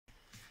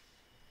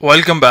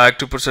Welcome back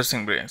to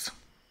Processing Brains.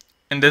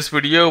 In this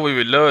video, we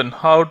will learn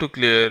how to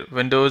clear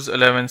Windows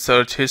 11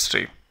 search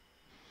history.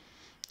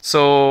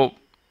 So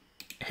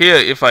here,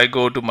 if I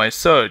go to my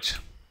search,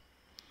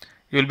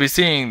 you'll be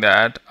seeing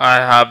that I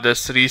have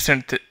this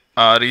recent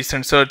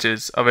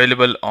searches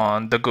available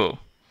on the go.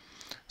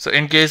 So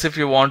in case if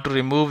you want to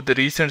remove the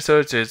recent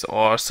searches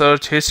or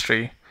search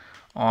history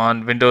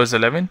on Windows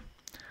 11,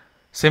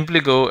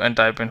 simply go and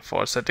type in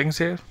for settings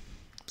here.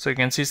 So you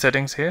can see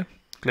settings here.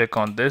 Click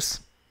on this.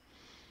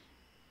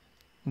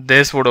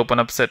 This would open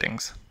up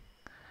settings.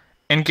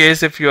 In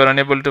case if you are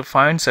unable to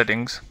find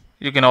settings,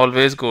 you can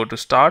always go to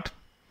start,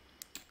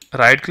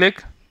 right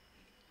click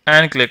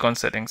and click on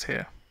settings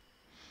here.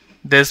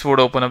 This would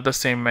open up the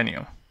same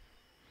menu.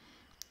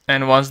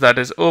 And once that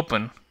is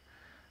open,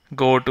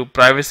 go to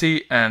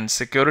privacy and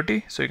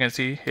security. So you can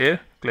see here,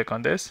 click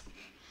on this.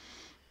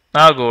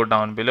 Now go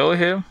down below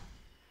here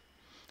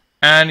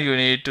and you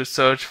need to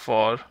search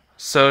for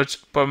search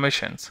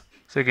permissions.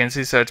 So you can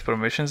see search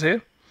permissions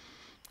here.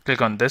 Click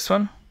on this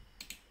one.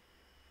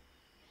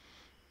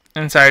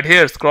 Inside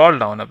here, scroll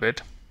down a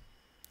bit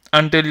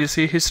until you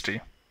see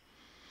history.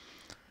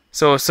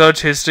 So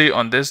search history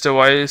on this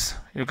device,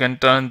 you can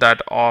turn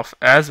that off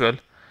as well,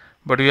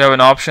 but you have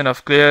an option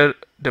of clear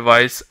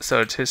device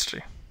search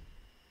history.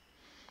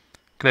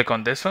 Click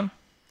on this one,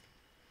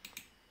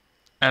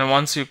 and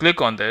once you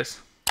click on this,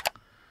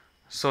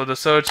 so the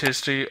search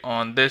history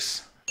on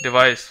this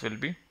device will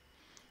be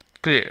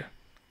clear.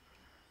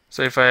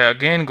 So if I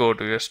again go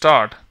to your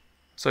start,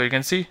 so you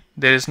can see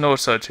there is no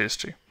search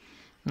history.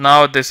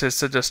 Now this is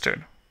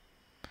suggested.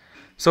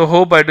 So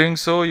hope by doing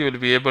so you will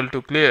be able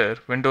to clear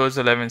Windows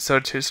 11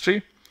 search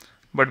history.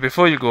 But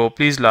before you go,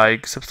 please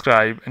like,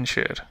 subscribe and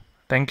share.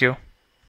 Thank you.